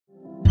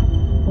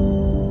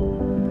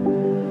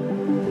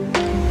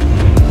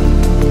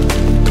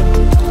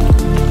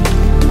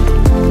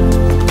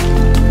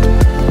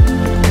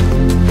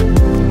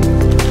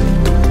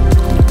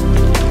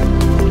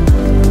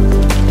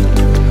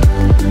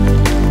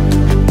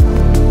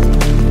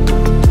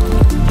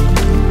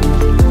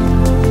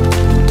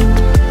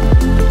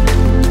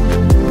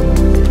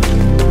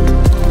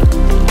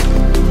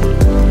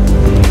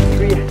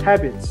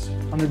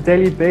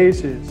daily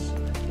basis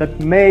that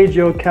made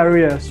your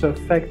career so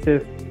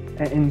effective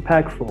and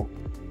impactful?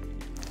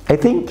 I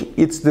think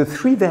it's the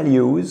three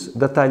values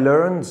that I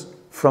learned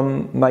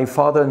from my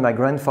father and my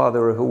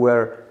grandfather, who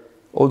were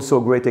also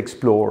great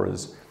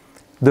explorers.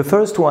 The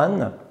first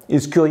one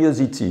is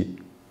curiosity,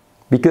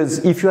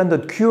 because if you are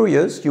not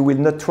curious, you will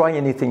not try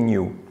anything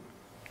new.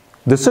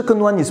 The second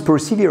one is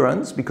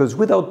perseverance, because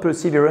without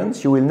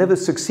perseverance, you will never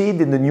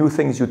succeed in the new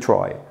things you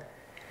try.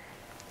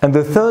 And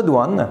the third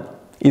one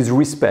is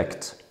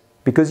respect,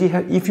 because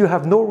if you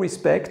have no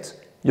respect,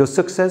 your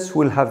success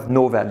will have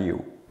no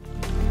value.